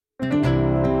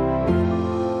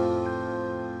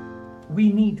we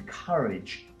need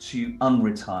courage to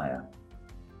unretire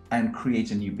and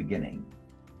create a new beginning.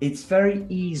 It's very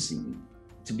easy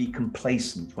to be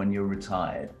complacent when you're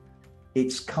retired.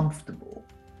 It's comfortable.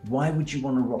 Why would you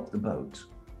want to rock the boat?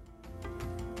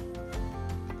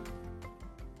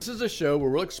 This is a show where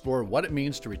we'll explore what it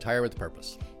means to retire with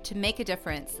purpose. To make a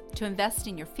difference, to invest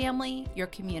in your family, your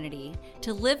community,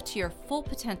 to live to your full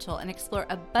potential and explore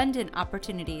abundant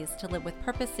opportunities to live with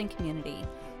purpose and community.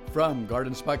 From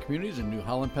Garden Spot Communities in New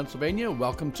Holland, Pennsylvania,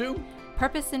 welcome to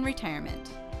Purpose in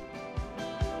Retirement.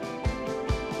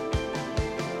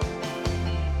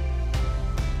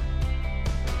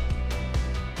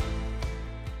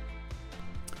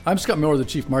 I'm Scott Miller, the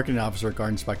Chief Marketing Officer at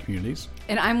Garden Spot Communities.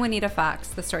 And I'm Juanita Fox,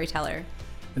 the storyteller.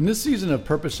 In this season of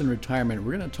Purpose in Retirement,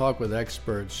 we're going to talk with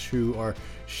experts who are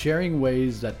sharing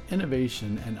ways that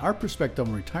innovation and our perspective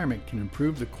on retirement can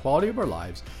improve the quality of our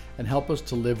lives and help us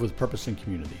to live with purpose and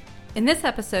community. In this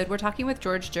episode, we're talking with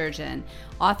George Jurgen,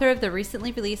 author of the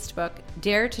recently released book,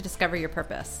 Dare to Discover Your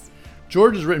Purpose.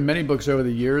 George has written many books over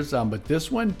the years, but this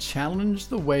one challenged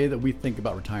the way that we think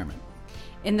about retirement.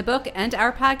 In the book and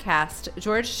our podcast,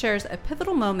 George shares a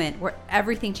pivotal moment where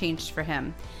everything changed for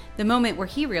him. The moment where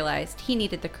he realized he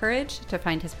needed the courage to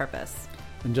find his purpose.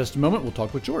 In just a moment, we'll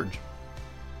talk with George.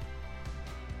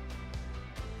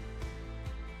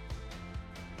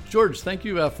 George, thank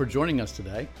you for joining us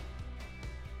today.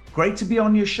 Great to be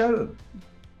on your show.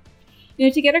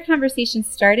 To get our conversation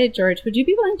started, George, would you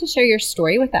be willing to share your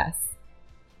story with us?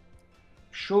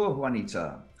 Sure,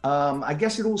 Juanita. I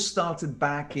guess it all started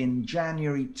back in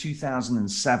January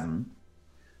 2007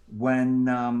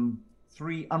 when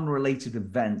three unrelated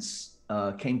events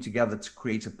came together to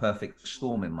create a perfect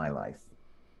storm in my life.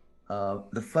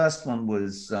 The first one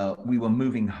was we were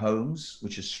moving homes,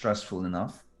 which is stressful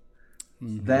enough.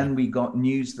 Mm-hmm. Then we got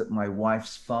news that my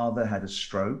wife's father had a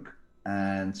stroke.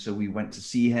 And so we went to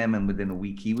see him, and within a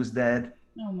week he was dead.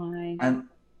 Oh my.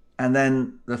 And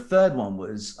then the third one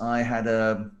was I had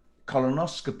a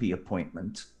colonoscopy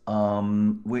appointment,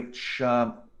 which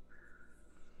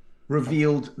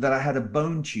revealed that I had a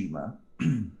bone tumor.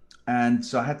 And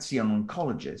so I had to see an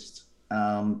oncologist.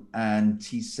 And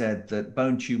he said that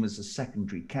bone tumors are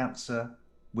secondary cancer,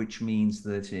 which means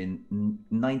that in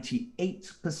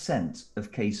 98%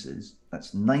 of cases,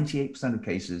 that's 98% of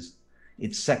cases,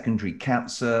 it's secondary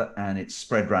cancer and it's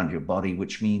spread around your body,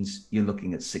 which means you're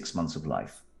looking at 6 months of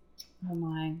life. Oh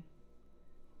my.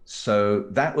 So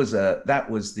that was the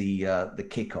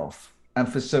kickoff. And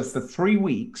for 3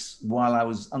 weeks, while I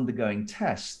was undergoing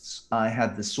tests, I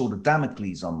had this sort of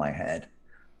Damocles on my head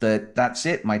that's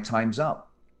it, my time's up.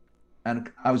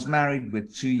 And I was married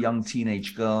with two young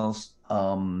teenage girls.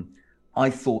 I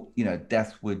thought,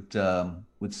 death would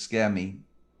scare me,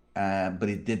 but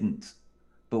it didn't.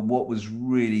 But what was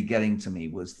really getting to me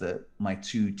was that my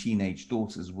two teenage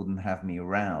daughters wouldn't have me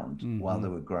around while they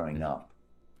were growing up.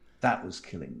 That was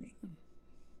killing me.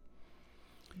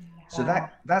 Yeah. So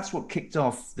that's what kicked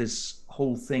off this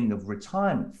whole thing of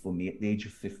retirement for me at the age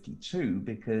of 52,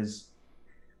 because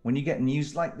when you get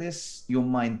news like this, your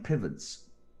mind pivots.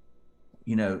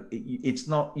 It's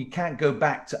not, you can't go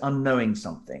back to unknowing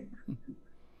something.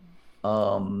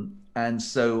 And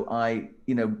so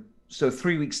so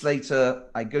 3 weeks later,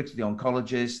 I go to the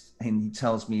oncologist and he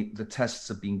tells me the tests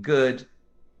have been good.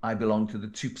 I belong to the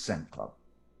 2% club.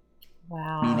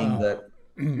 Wow. Meaning that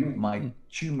my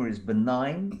tumor is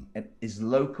benign, it is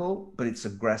local, but it's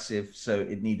aggressive. So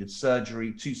it needed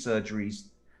surgery, 2 surgeries,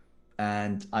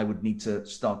 and I would need to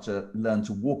start to learn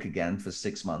to walk again for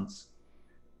 6 months.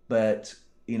 But,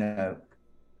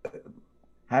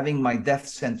 having my death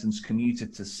sentence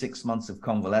commuted to 6 months of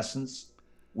convalescence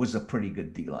was a pretty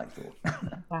good deal, I thought.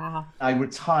 Wow. I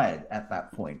retired at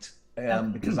that point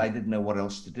because I didn't know what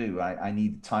else to do. I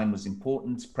needed, time was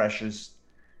important, precious,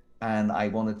 and I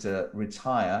wanted to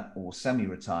retire or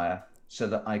semi-retire so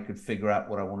that I could figure out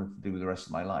what I wanted to do with the rest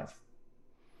of my life.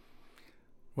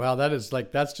 Wow,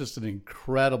 that's just an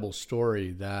incredible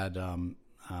story that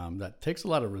that takes a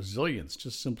lot of resilience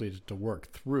just simply to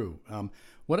work through.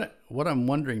 What I'm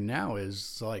wondering now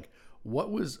is what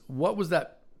was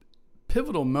that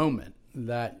pivotal moment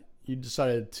that you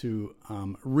decided to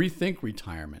rethink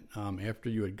retirement after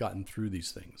you had gotten through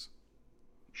these things?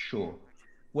 Sure.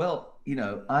 Well,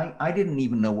 I didn't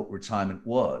even know what retirement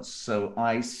was. So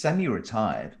I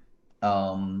semi-retired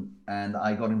and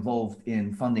I got involved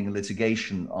in funding a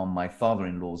litigation on my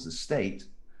father-in-law's estate.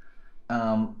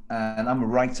 And I'm a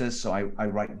writer, so I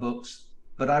write books,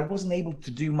 but I wasn't able to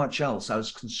do much else. I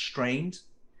was constrained,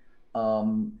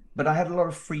 but I had a lot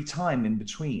of free time in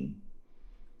between.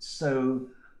 So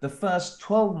The first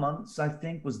 12 months, I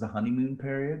think, was the honeymoon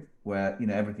period where,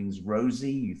 everything's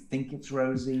rosy, you think it's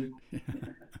rosy.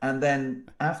 And then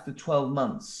after 12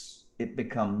 months, it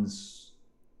becomes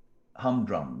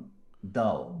humdrum,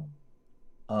 dull.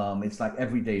 It's like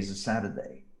every day is a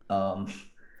Saturday.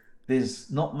 There's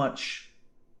not much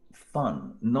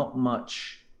fun, not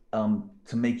much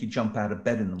to make you jump out of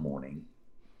bed in the morning.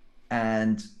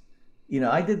 And,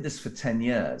 I did this for 10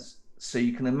 years. So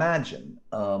you can imagine,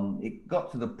 it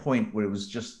got to the point where it was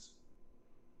just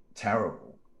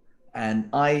terrible. And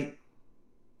I,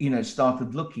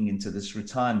 started looking into this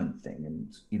retirement thing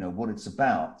and, what it's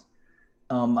about.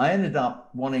 I ended up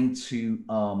wanting to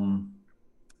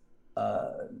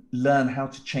learn how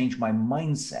to change my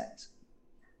mindset.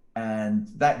 And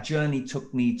that journey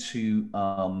took me to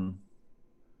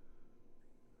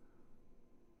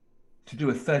do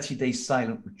a 30-day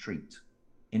silent retreat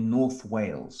in North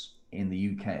Wales in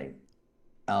the UK,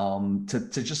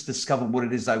 to just discover what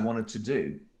it is I wanted to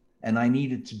do. And I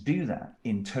needed to do that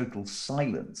in total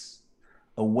silence,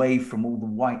 away from all the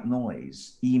white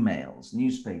noise, emails,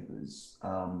 newspapers,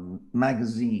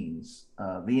 magazines,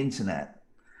 the internet,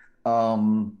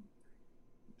 and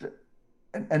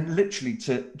literally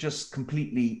to just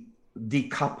completely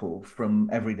decouple from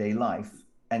everyday life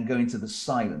and go into the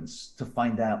silence to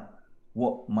find out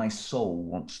what my soul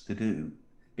wants to do.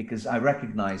 Because I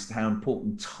recognized how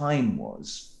important time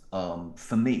was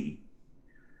for me.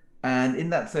 And in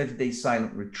that 30-day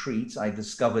silent retreat, I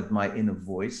discovered my inner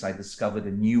voice. I discovered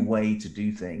a new way to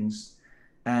do things.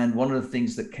 And one of the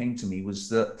things that came to me was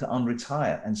to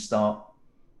unretire and start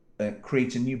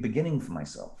create a new beginning for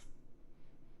myself.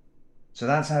 So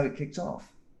that's how it kicked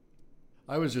off.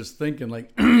 I was just thinking,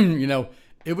 like,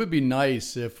 it would be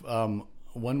nice if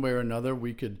one way or another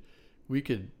we could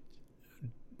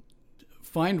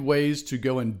find ways to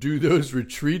go and do those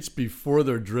retreats before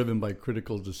they're driven by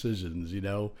critical decisions,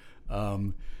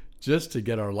 just to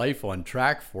get our life on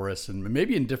track for us, and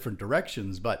maybe in different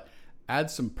directions, but add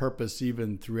some purpose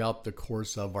even throughout the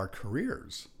course of our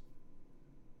careers.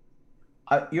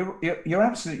 You're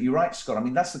absolutely right, Scott. I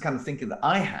mean, that's the kind of thinking that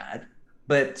I had,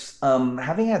 but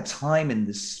having had time in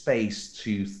this space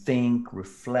to think,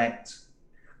 reflect,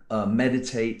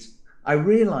 meditate, I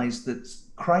realized that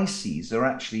crises are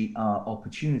actually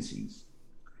opportunities.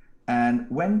 And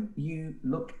when you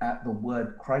look at the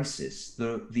word crisis,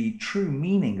 the true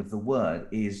meaning of the word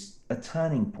is a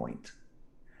turning point.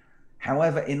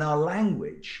 However, in our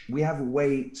language, we have a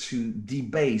way to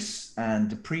debase and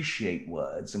depreciate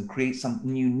words and create some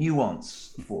new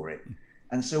nuance for it.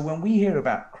 And so when we hear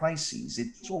about crises,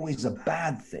 it's always a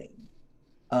bad thing.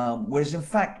 Whereas in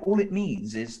fact, all it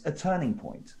means is a turning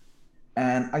point.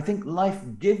 And I think life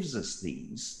gives us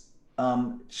these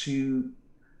to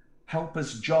help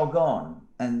us jog on,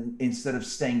 and instead of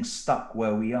staying stuck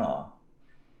where we are.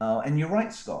 And you're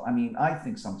right, Scott. I mean, I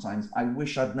think sometimes I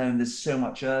wish I'd known this so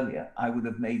much earlier. I would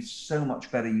have made so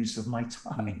much better use of my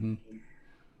time. Mm-hmm.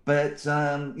 But,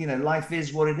 life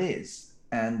is what it is.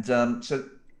 And so,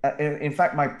 in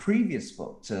fact, my previous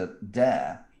book to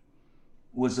Dare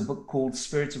was a book called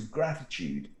Spirit of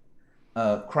Gratitude,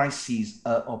 Crises,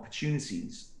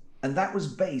 Opportunities. And that was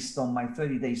based on my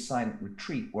 30-day silent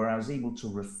retreat, where I was able to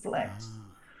reflect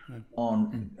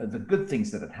on the good things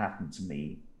that had happened to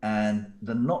me and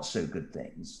the not so good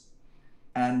things,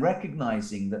 and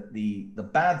recognizing that the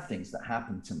bad things that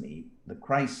happened to me, the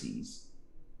crises,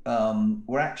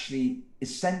 were actually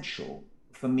essential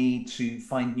for me to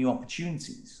find new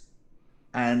opportunities,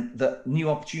 and that new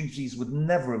opportunities would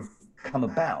never have come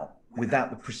about without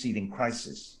the preceding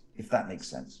crisis, if that makes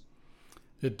sense.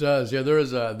 It does. Yeah, there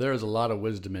is a lot of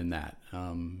wisdom in that.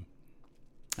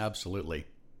 Absolutely.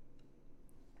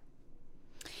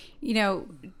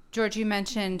 George, you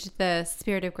mentioned the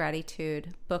Spirit of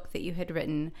Gratitude book that you had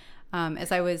written.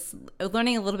 As I was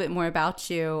learning a little bit more about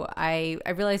you, I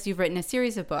realized you've written a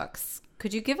series of books.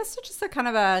 Could you give us just a kind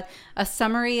of a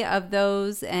summary of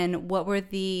those, and what were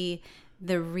the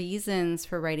reasons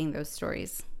for writing those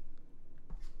stories?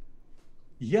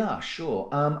 Yeah, sure.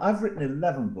 I've written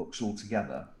 11 books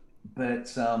altogether,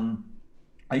 but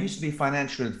I used to be a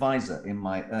financial advisor in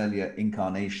my earlier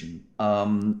incarnation,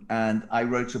 and I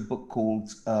wrote a book called,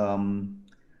 I'm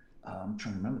trying to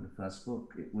remember the first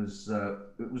book. It was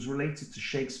related to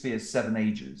Shakespeare's Seven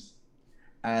Ages,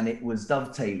 and it was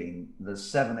dovetailing the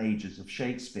 7 ages of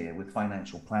Shakespeare with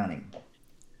financial planning.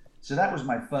 So that was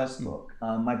my first book.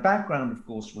 My background, of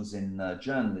course, was in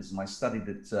journalism. I studied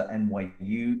at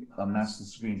NYU, a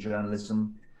master's degree in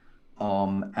journalism.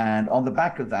 And on the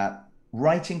back of that,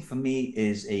 writing for me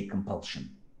is a compulsion,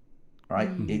 right?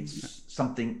 Mm-hmm. It's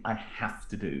something I have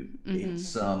to do. Mm-hmm.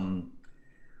 It's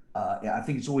Yeah, I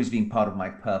think it's always been part of my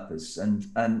purpose,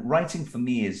 and writing for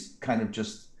me is kind of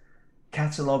just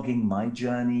cataloging my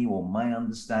journey or my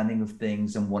understanding of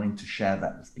things and wanting to share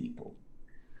that with people.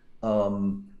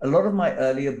 A lot of my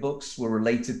earlier books were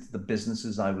related to the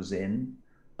businesses I was in.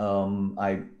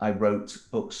 I wrote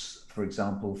books, for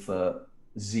example, for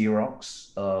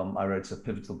Xerox. I wrote a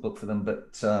pivotal book for them,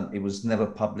 but it was never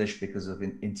published because of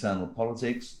internal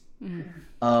politics.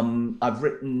 I've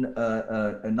written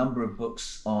a number of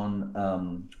books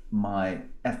on my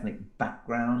ethnic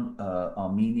background,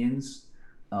 Armenians,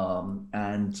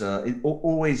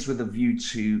 always with a view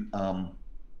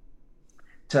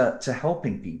to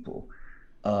helping people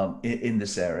in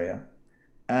this area.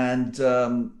 And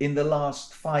in the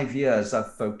last 5 years,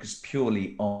 I've focused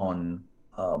purely on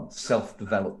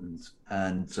self-development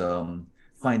and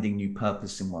finding new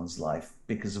purpose in one's life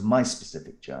because of my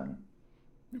specific journey.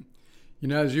 You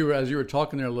know, as you were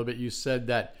talking there a little bit, you said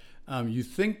that you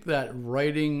think that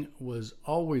writing was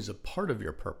always a part of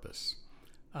your purpose,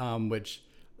 which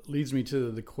leads me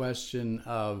to the question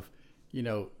of, you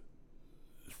know,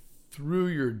 through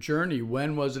your journey,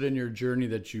 when was it in your journey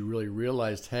that you really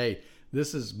realized, hey,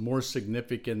 this is more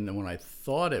significant than what I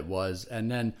thought it was? And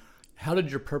then how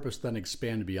did your purpose then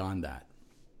expand beyond that?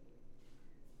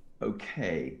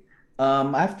 Okay.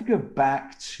 I have to go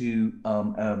back to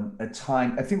a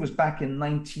time, I think it was back in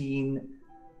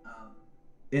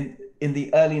in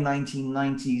the early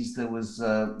 1990s. There was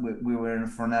we were in a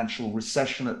financial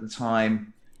recession at the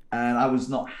time, and I was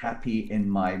not happy in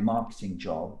my marketing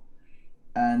job.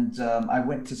 And I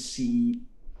went to see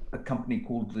a company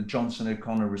called the Johnson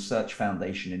O'Connor Research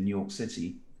Foundation in New York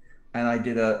City. And I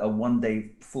did a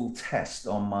one-day full test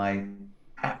on my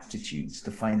aptitudes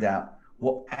to find out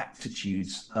what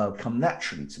aptitudes come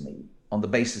naturally to me, on the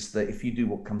basis that if you do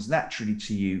what comes naturally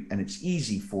to you and it's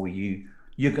easy for you,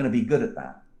 you're going to be good at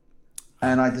that.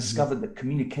 And I discovered that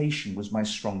communication was my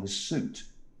strongest suit,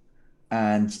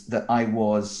 and that I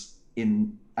was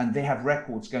in, and they have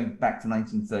records going back to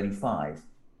 1935.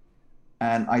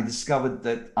 And I discovered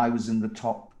that I was in the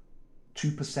top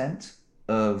 2%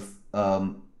 of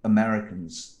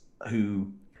Americans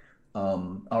who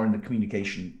are in the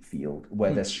communication field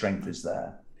where their strength is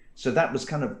there. So that was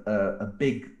kind of a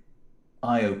big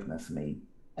eye opener for me.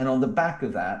 And on the back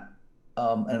of that,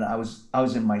 and I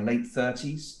was in my late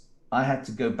 30s, I had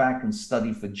to go back and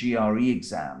study for GRE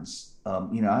exams.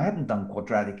 You know, I hadn't done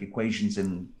quadratic equations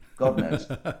in God knows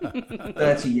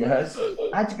 30 years.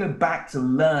 I had to go back to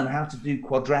learn how to do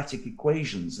quadratic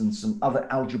equations and some other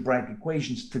algebraic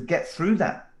equations to get through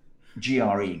that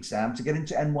GRE exam to get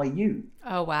into NYU.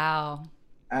 Oh, wow.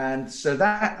 And so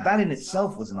that in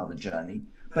itself was another journey.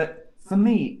 But for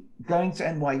me, going to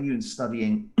NYU and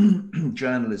studying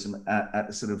journalism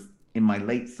at sort of in my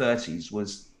late 30s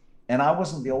was, and I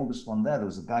wasn't the oldest one there. There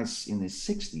was a guy in his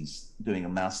 60s doing a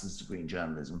master's degree in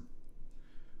journalism.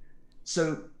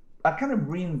 So I kind of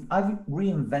I've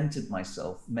reinvented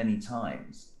myself many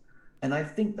times. And I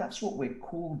think that's what we're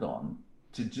called on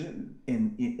to do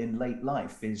in late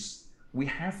life, is we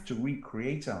have to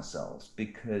recreate ourselves,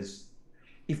 because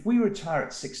if we retire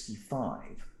at 65,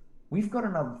 we've got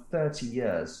another 30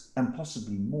 years and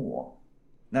possibly more.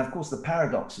 Now, of course, the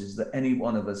paradox is that any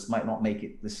one of us might not make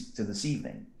it to this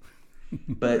evening,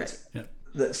 but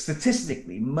that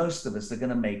statistically, most of us are going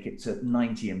to make it to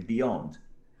 90 and beyond.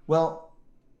 Well,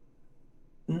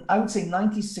 I would say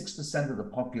 96% of the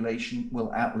population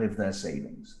will outlive their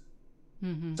savings.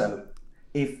 Mm-hmm. So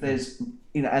if there's,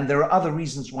 you know, and there are other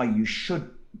reasons why you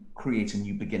should create a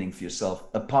new beginning for yourself,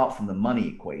 apart from the money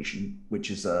equation,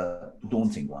 which is a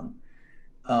daunting one.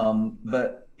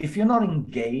 But if you're not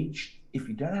engaged, if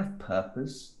you don't have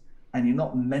purpose, and you're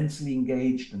not mentally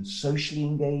engaged and socially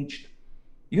engaged,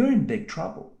 you're in big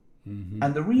trouble. Mm-hmm.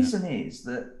 And the reason is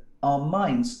that our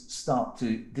minds start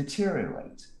to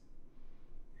deteriorate.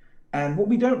 And what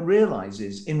we don't realize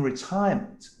is in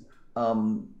retirement,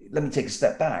 let me take a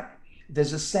step back.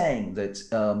 There's a saying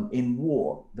that in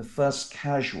war, the first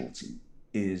casualty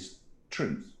is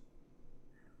truth.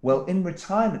 Well, in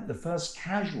retirement, the first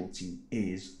casualty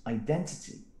is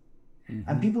identity. Mm-hmm.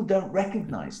 And people don't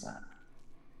recognize that.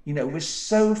 You know, we're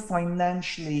so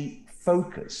financially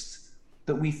focused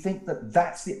that we think that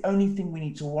that's the only thing we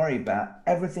need to worry about.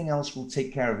 Everything else will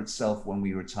take care of itself when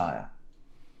we retire.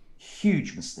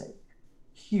 Huge mistake.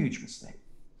 Huge mistake.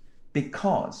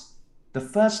 Because the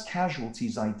first casualty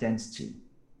is identity.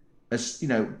 As you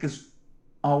know, because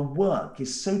our work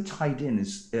is so tied in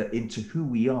into who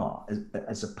we are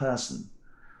as a person,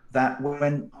 that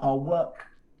when our work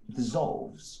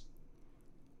dissolves,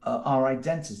 our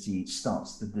identity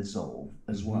starts to dissolve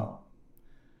as well.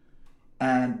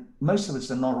 And most of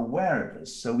us are not aware of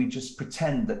this. So we just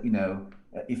pretend that,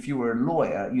 if you were a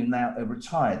lawyer, you're now a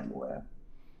retired lawyer.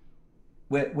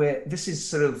 Where this is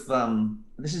sort of,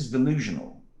 this is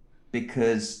delusional,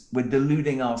 because we're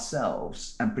deluding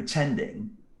ourselves and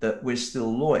pretending that we're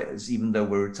still lawyers, even though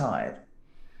we're retired.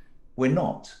 We're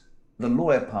not. The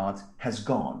lawyer part has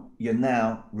gone. You're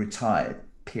now retired,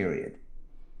 period.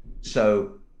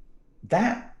 So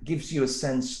that gives you a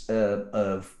sense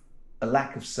of a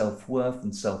lack of self-worth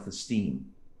and self-esteem.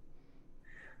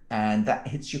 And that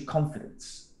hits your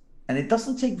confidence. And it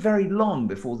doesn't take very long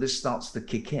before this starts to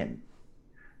kick in.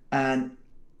 And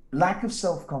lack of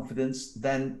self-confidence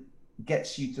then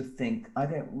gets you to think, I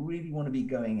don't really want to be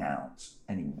going out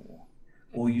anymore.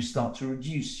 Or you start to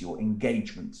reduce your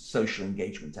engagement, social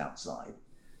engagement outside,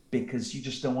 because you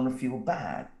just don't want to feel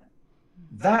bad.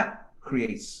 That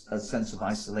creates a sense of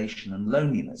isolation and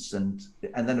loneliness. And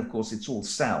then, of course, it's all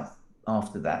south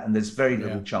after that. And there's very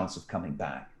little chance of coming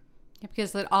back. Yeah,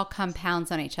 because it all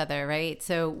compounds on each other, right?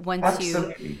 So once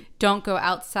Absolutely. you don't go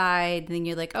outside, then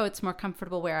you're like, oh, it's more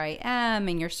comfortable where I am,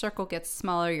 and your circle gets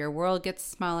smaller, your world gets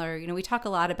smaller. We talk a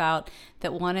lot about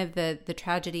that. One of the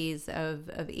tragedies of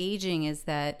aging is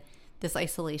that this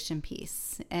isolation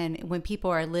piece. And when people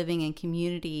are living in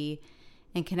community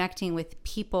and connecting with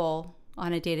people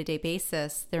on a day-to-day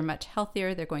basis, they're much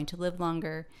healthier, they're going to live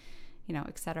longer,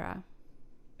 et cetera.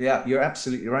 Yeah, you're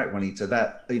absolutely right, Juanita.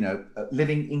 That,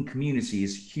 living in community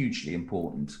is hugely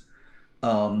important.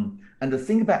 And the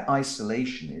thing about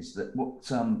isolation is that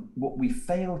what we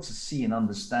fail to see and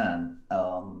understand,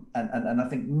 and I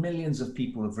think millions of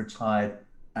people have retired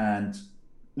and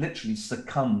literally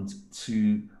succumbed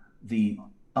to the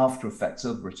after effects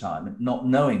of retirement, not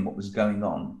knowing what was going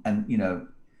on, and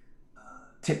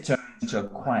tiptoeing into a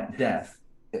quiet death.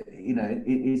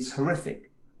 It's horrific.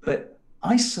 But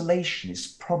isolation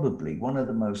is probably one of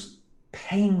the most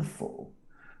painful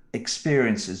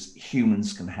experiences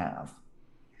humans can have.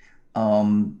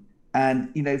 And,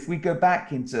 if we go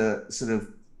back into sort of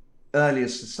earlier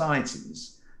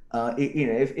societies,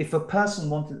 if a person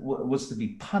was to be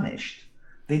punished,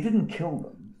 they didn't kill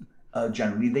them.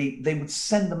 Generally, they would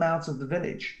send them out of the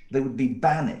village. They would be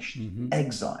banished,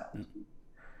 exiled.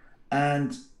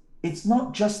 And it's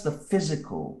not just the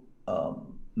physical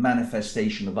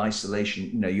manifestation of isolation,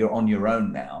 you're on your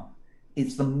own now.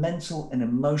 It's the mental and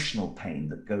emotional pain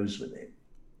that goes with it.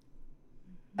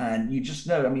 And you just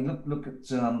know, look at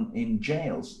in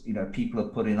jails, people are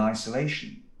put in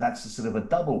isolation. That's a sort of a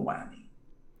double whammy.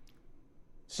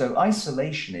 So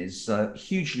isolation is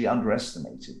hugely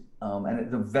underestimated, and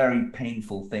it's a very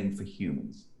painful thing for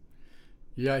humans.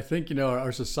 Yeah, I think,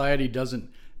 our society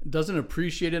doesn't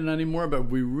appreciate it anymore, but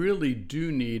we really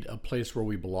do need a place where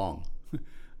we belong.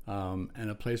 And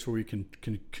a place where we can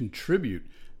contribute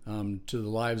to the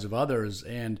lives of others,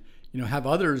 and have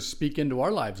others speak into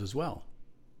our lives as well.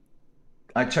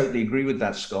 I totally agree with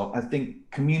that, Scott. I think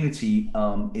community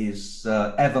is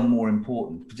ever more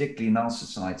important, particularly in our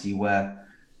society where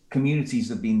communities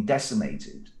have been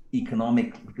decimated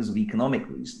because of economic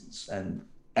reasons,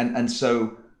 and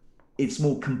so it's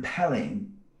more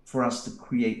compelling for us to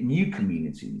create new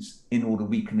communities in order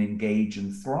we can engage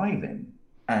and thrive in.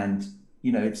 And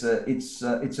it's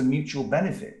a mutual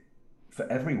benefit for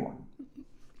everyone.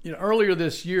 Earlier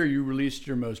this year, you released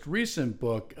your most recent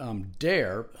book,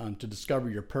 DARE, to discover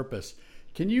your purpose.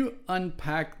 Can you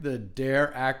unpack the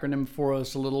DARE acronym for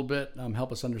us a little bit?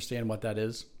 Help us understand what that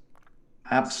is.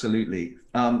 Absolutely.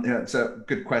 It's a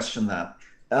good question, that.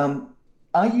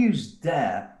 I use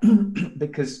DARE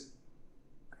because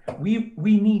we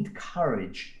need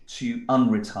courage to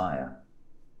unretire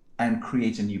and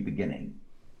create a new beginning.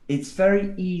 It's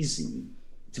very easy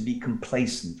to be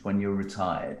complacent when you're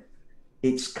retired.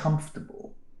 It's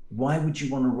comfortable. Why would you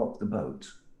want to rock the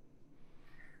boat?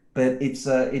 But it's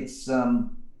a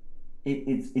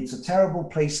terrible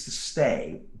place to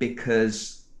stay,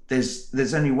 because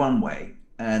there's only one way,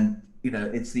 and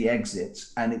it's the exit,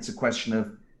 and it's a question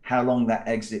of how long that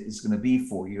exit is going to be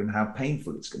for you and how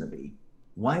painful it's going to be.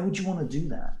 Why would you want to do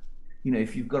that?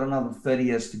 If you've got another 30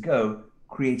 years to go,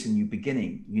 create a new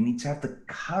beginning. You need to have the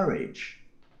courage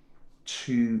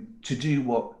to do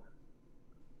what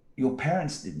your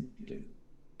parents didn't do,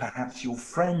 perhaps your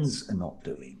friends are not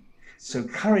doing. So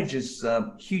courage is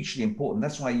hugely important.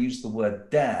 That's why I use the word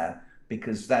dare,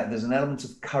 because there's an element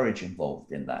of courage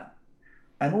involved in that.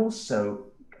 And also,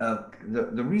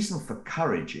 the reason for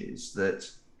courage is that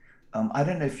I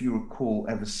don't know if you recall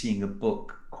ever seeing a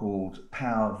book called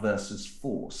Power versus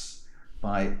Force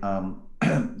by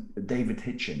David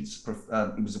Hitchens.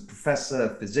 He was a professor, a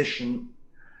physician,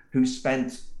 who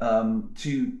spent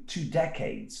two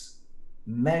decades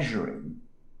measuring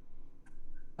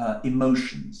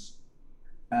emotions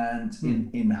and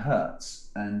in hertz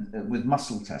and with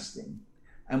muscle testing.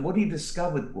 And what he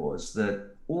discovered was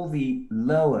that all the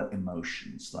lower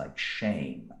emotions like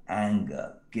shame,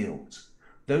 anger, guilt,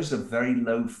 those are very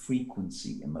low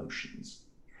frequency emotions.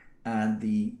 And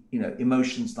the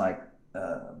emotions like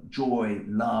joy,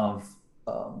 love,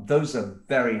 those are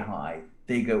very high.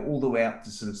 They go all the way up to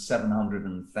sort of 700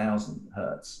 and 1,000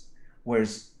 hertz.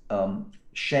 Whereas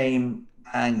shame,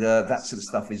 anger, that sort of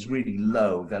stuff is really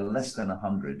low. They're less than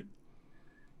 100.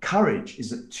 Courage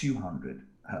is at 200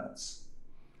 hertz.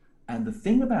 And the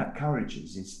thing about courage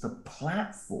is it's the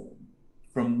platform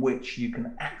from which you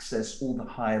can access all the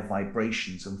higher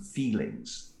vibrations and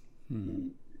feelings.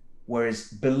 Whereas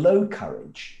below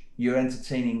courage, you're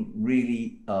entertaining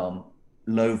really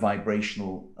low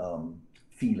vibrational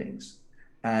feelings.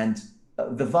 And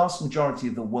the vast majority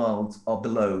of the world are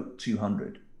below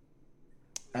 200.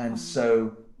 And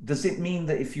so does it mean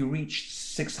that if you reach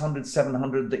 600,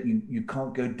 700, that you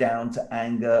can't go down to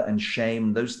anger and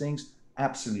shame, those things?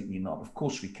 Absolutely not. Of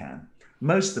course we can.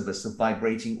 Most of us are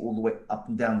vibrating all the way up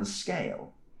and down the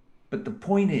scale. But the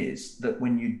point is that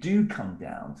when you do come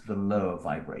down to the lower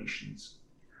vibrations,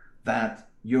 that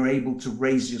you're able to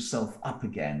raise yourself up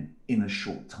again in a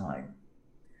short time.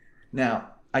 Now,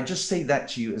 I just say that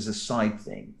to you as a side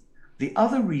thing. The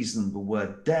other reason the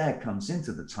word DARE comes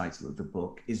into the title of the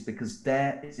book is because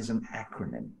DARE is an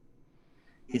acronym.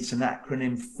 It's an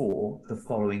acronym for the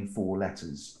following 4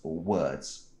 letters or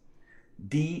words.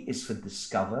 D is for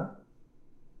discover,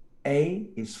 A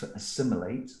is for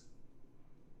assimilate,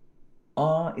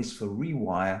 R is for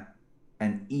rewire,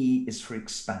 and E is for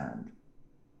expand.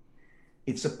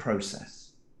 It's a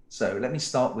process. So let me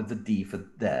start with the D for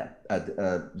DARE,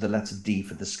 the letter D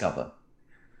for discover.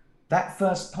 That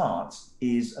first part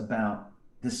is about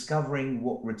discovering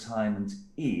what retirement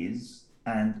is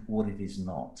and what it is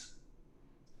not.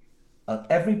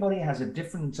 Everybody has a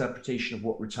different interpretation of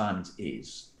what retirement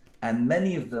is, and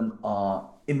many of them are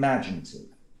imaginative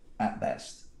at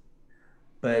best.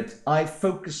 But I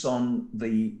focus on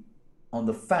the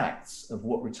facts of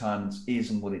what retirement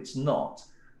is and what it's not,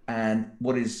 and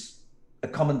what is a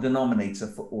common denominator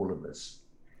for all of us.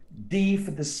 D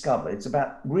for discover. It's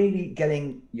about really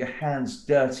getting your hands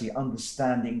dirty,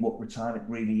 understanding what retirement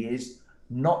really is,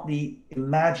 not the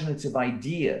imaginative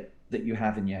idea that you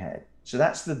have in your head. So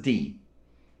that's the D.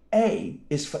 A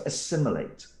is for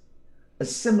assimilate.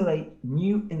 Assimilate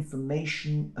new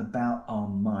information about our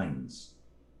minds.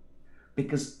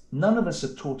 Because none of us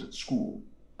are taught at school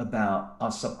about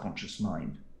our subconscious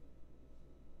mind.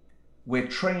 We're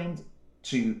trained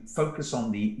to focus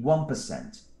on the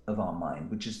 1% of our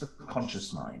mind, which is the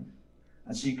conscious mind.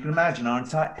 And so you can imagine our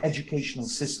entire educational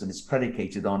system is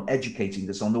predicated on educating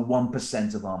us on the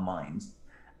 1% of our minds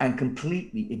and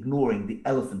completely ignoring the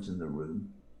elephant in the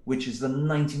room, which is the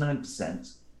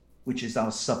 99%, which is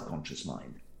our subconscious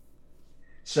mind.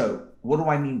 So what do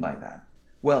I mean by that?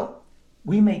 Well,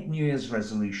 we make New Year's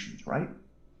resolutions, right?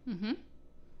 Mm-hmm.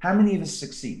 How many of us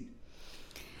succeed?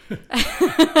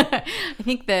 I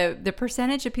think the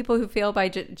percentage of people who fail by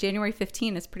January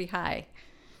 15 is pretty high.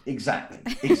 Exactly.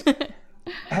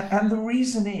 And the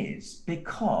reason is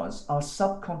because our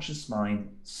subconscious mind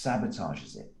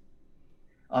sabotages it.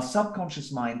 Our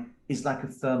subconscious mind is like a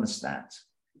thermostat.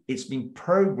 It's been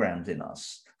programmed in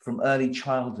us from early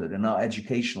childhood in our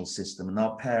educational system and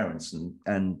our parents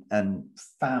and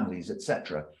families,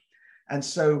 etc. And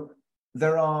so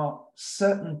there are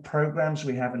certain programs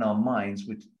we have in our minds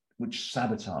which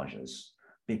sabotage us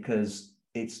because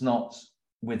it's not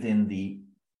within the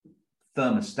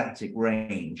thermostatic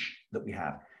range that we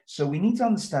have. So we need to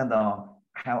understand how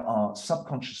our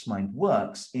subconscious mind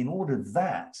works in order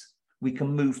that we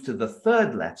can move to the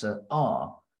third letter,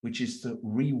 R, which is to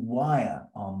rewire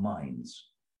our minds.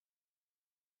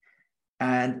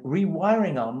 And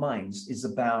rewiring our minds is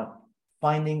about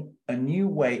finding a new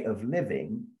way of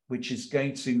living, which is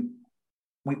going to,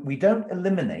 we don't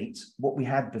eliminate what we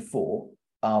had before,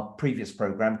 our previous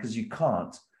program, because you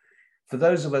can't. For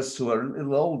those of us who are a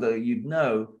little older, you'd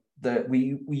know that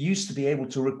we used to be able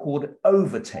to record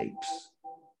over tapes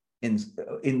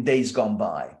in days gone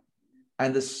by.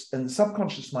 And the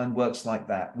subconscious mind works like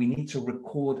that. We need to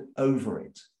record over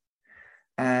it.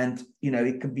 And,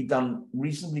 it can be done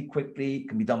reasonably quickly. It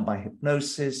can be done by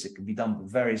hypnosis. It can be done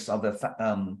with various other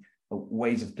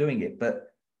ways of doing it.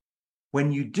 But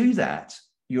when you do that,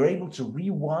 you're able to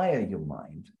rewire your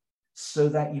mind so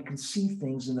that you can see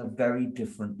things in a very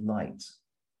different light.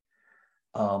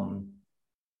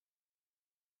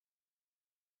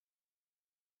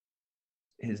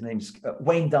 His name's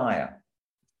Wayne Dyer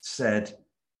said,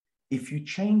 if you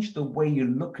change the way you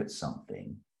look at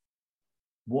something,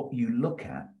 what you look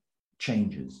at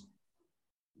changes.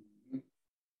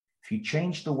 If you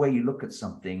change the way you look at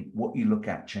something, what you look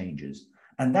at changes.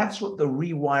 And that's what the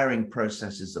rewiring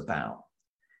process is about.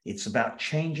 It's about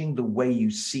changing the way you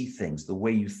see things, the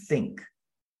way you think.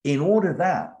 In order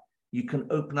that you can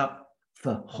open up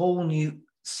for a whole new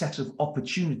set of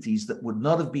opportunities that would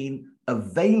not have been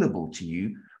available to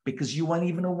you because you weren't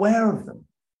even aware of them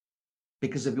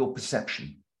because of your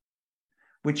perception,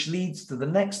 which leads to the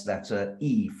next letter,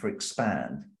 E, for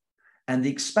expand. And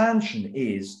the expansion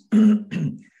is,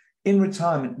 in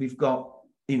retirement, we've got,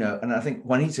 and I think,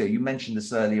 Juanita, you mentioned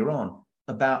this earlier on,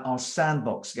 about our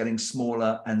sandbox getting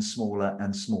smaller and smaller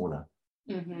and smaller.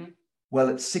 Mm-hmm. Well,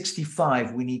 at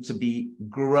 65, we need to be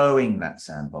growing that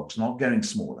sandbox, not going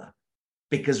smaller,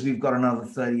 because we've got another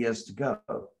 30 years to go.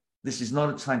 This is not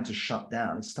a time to shut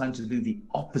down. It's time to do the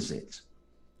opposite.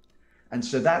 And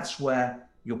so that's where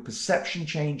your perception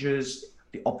changes,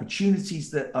 the opportunities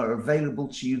that are available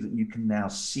to you that you can now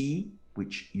see,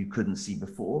 which you couldn't see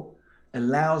before,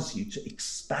 allows you to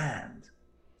expand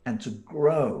and to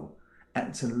grow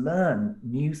and to learn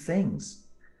new things,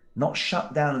 not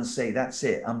shut down and say, that's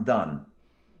it, I'm done.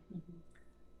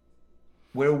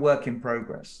 We're a work in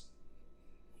progress.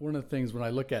 One of the things when I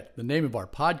look at the name of our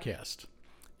podcast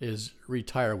is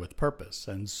Retire with Purpose.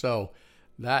 And so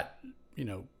that,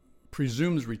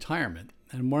 presumes retirement.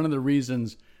 And one of the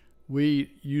reasons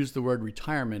we use the word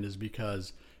retirement is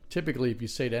because typically if you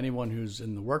say to anyone who's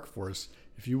in the workforce,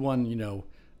 if you won,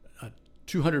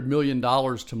 $200 million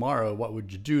tomorrow, what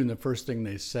would you do? And the first thing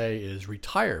they say is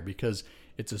retire, because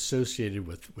it's associated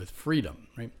with freedom,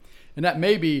 right? And that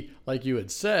may be, like you had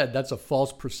said, that's a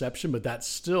false perception, but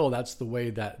that's the way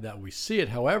that we see it.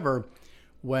 However,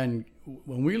 when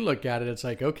we look at it, it's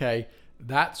like, okay,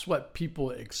 that's what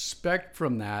people expect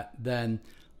from that. Then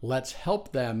let's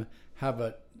help them have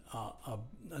a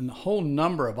whole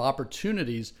number of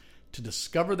opportunities to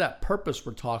discover that purpose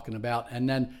we're talking about, and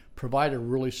then provide a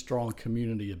really strong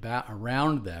community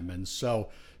around them. And so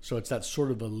it's that sort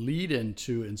of a lead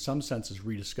into, in some senses,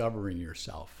 rediscovering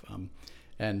yourself.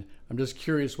 And I'm just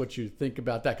curious what you think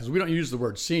about that, because we don't use the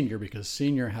word senior because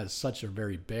senior has such a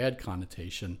very bad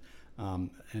connotation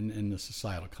in the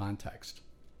societal context.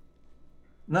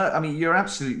 No, I mean, you're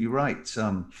absolutely right,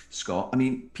 Scott. I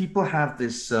mean, people have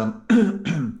this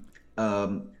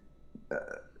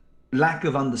lack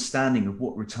of understanding of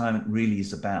what retirement really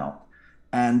is about.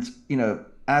 And,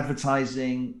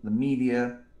 advertising, the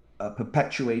media,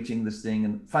 perpetuating this thing,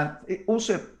 and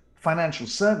also financial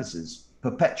services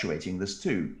perpetuating this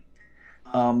too.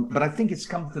 But I think it's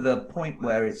come to the point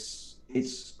where it's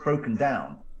broken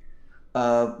down.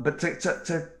 But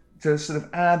to sort of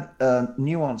add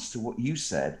nuance to what you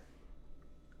said,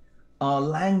 our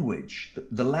language,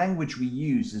 the language we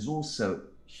use is also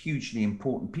hugely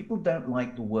important. People don't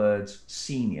like the word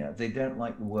senior. They don't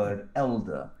like the word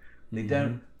elder. They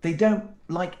don't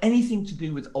like anything to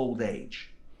do with old age.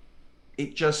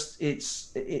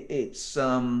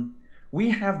 We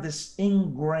have this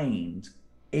ingrained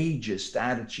ageist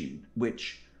attitude,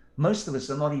 which most of us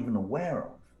are not even aware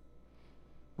of.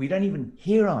 We don't even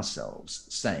hear ourselves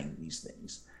saying these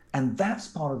things. And that's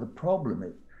part of the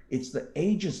problem. It's that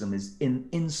ageism is an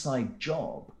inside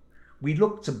job. We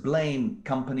look to blame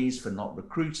companies for not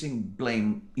recruiting,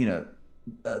 blame,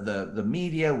 the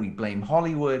media, we blame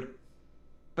Hollywood.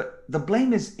 But the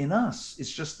blame is in us.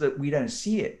 It's just that we don't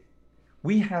see it.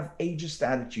 We have ageist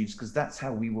attitudes because that's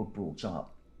how we were brought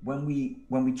up. When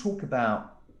we talk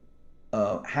about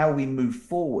how we move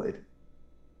forward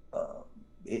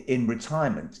in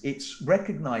retirement, it's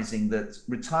recognizing that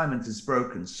retirement is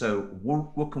broken. So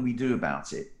what can we do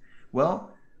about it? Well,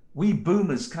 we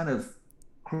boomers kind of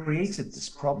created this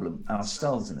problem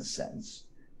ourselves in a sense,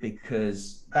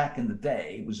 because back in the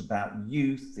day, it was about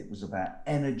youth, it was about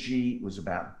energy, it was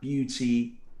about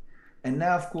beauty. And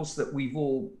now, of course, that we've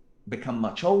all become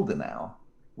much older now,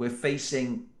 we're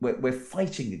fighting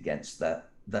against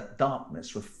that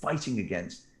darkness. We're fighting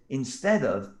against, instead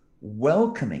of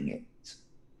welcoming it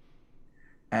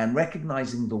and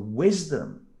recognizing the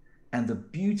wisdom and the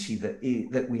beauty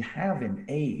that we have in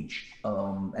age,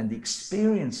 and the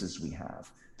experiences we have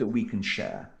that we can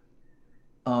share,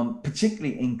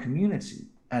 particularly in community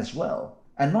as well.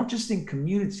 And not just in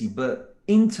community, but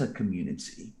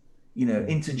inter-community,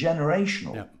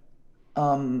 intergenerational. Yeah.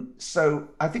 So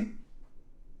I think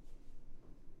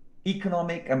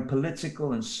economic and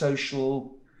political and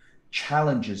social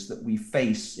challenges that we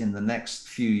face in the next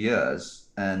few years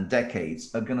and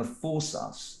decades are going to force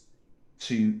us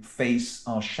to face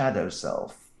our shadow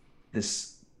self,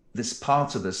 this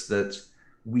part of us that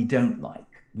we don't like.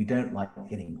 We don't like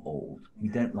getting old. We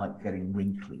don't like getting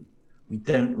wrinkly. We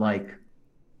don't like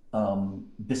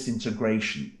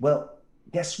disintegration. Well,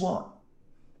 guess what?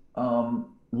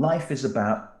 Life is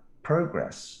about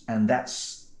progress, and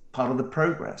that's part of the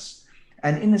progress.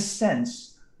 And in a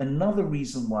sense, another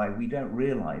reason why we don't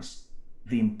realize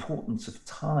the importance of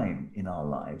time in our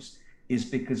lives is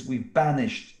because we've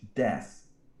banished death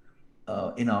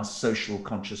in our social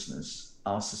consciousness,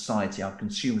 our society, our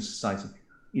consumer society.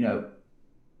 You know,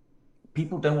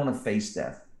 people don't want to face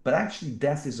death, but actually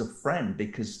death is a friend,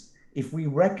 because if we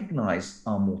recognize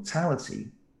our mortality,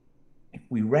 if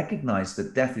we recognize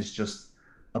that death is just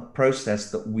a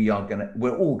process that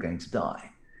we're all going to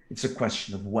die. It's a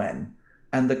question of when.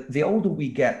 And the older we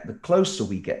get, the closer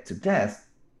we get to death,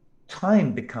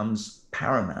 time becomes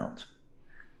paramount.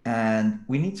 And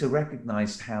we need to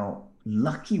recognize how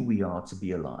lucky we are to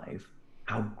be alive,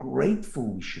 how grateful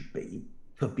we should be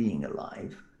for being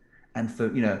alive, and for,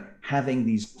 having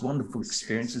these wonderful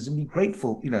experiences, and be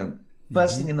grateful,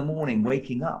 first thing in the morning,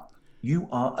 waking up, you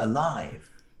are alive.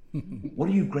 What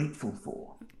are you grateful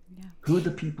for? Yeah. Who are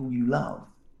the people you love?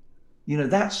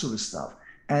 That sort of stuff.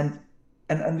 And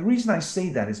the reason I say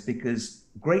that is because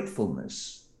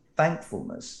gratefulness,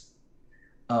 thankfulness,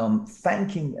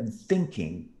 thanking and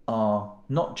thinking are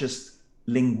not just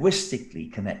linguistically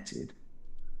connected,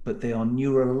 but they are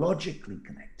neurologically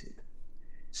connected.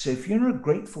 So if you're in a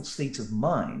grateful state of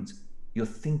mind, you're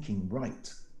thinking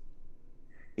right.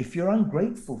 If you're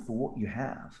ungrateful for what you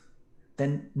have,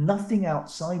 then nothing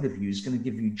outside of you is going to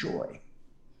give you joy.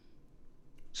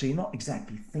 So you're not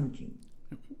exactly thinking.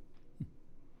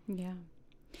 Yeah.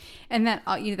 And that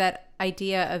that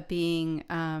idea of being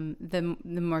the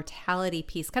mortality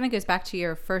piece kind of goes back to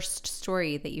your first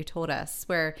story that you told us,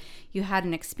 where you had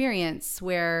an experience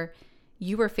where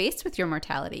you were faced with your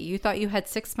mortality. You thought you had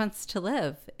 6 months to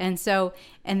live. And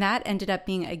that ended up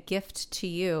being a gift to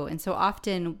you. And so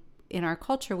often in our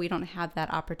culture, we don't have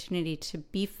that opportunity to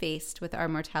be faced with our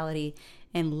mortality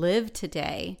and live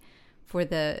today for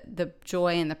the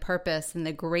joy and the purpose and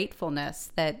the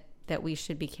gratefulness that we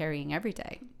should be carrying every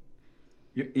day.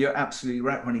 You're absolutely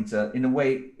right, Juanita. In a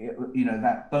way,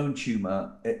 that bone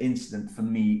tumor incident for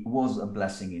me was a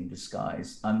blessing in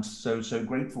disguise. I'm so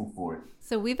grateful for it.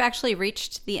 So we've actually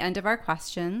reached the end of our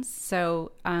questions.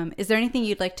 So is there anything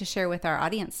you'd like to share with our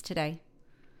audience today?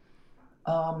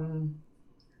 Other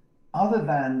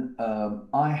than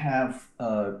I have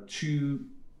two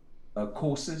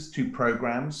courses, two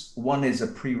programs. One is a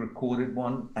pre-recorded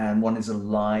one, and one is a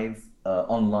live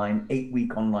online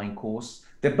 8-week online course.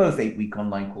 They're both 8-week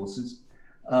online courses.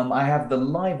 I have the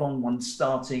live on one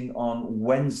starting on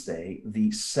Wednesday, the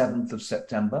 7th of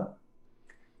September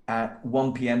at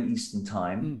 1 p.m. Eastern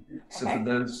time. So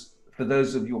for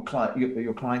those of your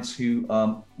clients who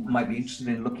might be interested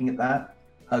in looking at that,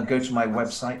 go to my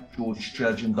website,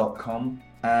 georgesturgeon.com,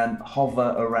 and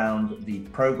hover around the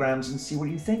programs and see what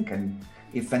you think. And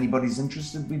if anybody's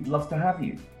interested, we'd love to have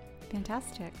you.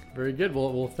 Fantastic. Very good.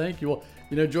 Well, thank you. Well,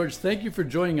 George, thank you for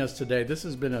joining us today. This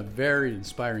has been a very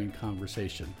inspiring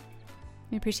conversation.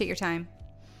 We appreciate your time.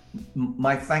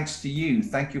 My thanks to you.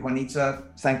 Thank you, Juanita.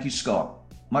 Thank you, Scott.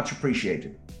 Much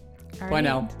appreciated. All Bye right.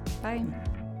 now. Bye.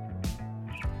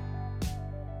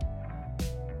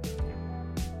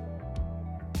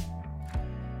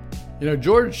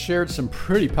 George shared some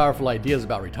pretty powerful ideas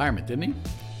about retirement, didn't he?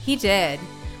 He did.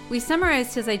 We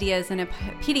summarized his ideas in a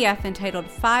PDF entitled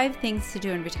 5 Things to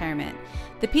Do in Retirement.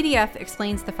 The PDF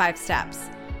explains the 5 steps.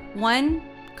 1,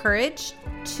 courage.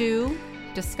 2,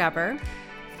 discover.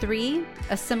 3,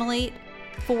 assimilate.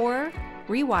 4,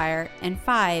 rewire. And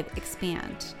 5,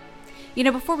 expand.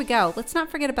 Before we go, let's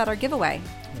not forget about our giveaway.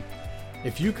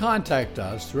 If you contact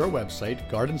us through our website,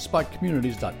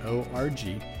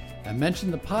 gardenspotcommunities.org, and mention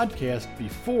the podcast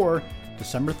before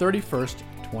December 31st,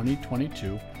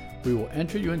 2022, we will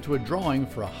enter you into a drawing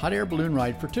for a hot air balloon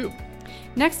ride for 2.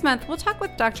 Next month, we'll talk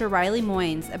with Dr. Riley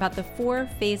Moynes about the 4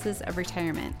 phases of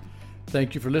retirement.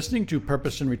 Thank you for listening to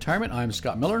Purpose in Retirement. I'm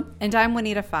Scott Miller. And I'm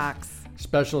Juanita Fox.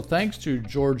 Special thanks to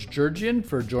George Jurgian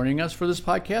for joining us for this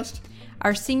podcast.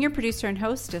 Our senior producer and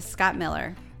host is Scott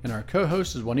Miller. And our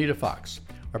co-host is Juanita Fox.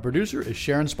 Our producer is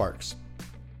Sharon Sparks.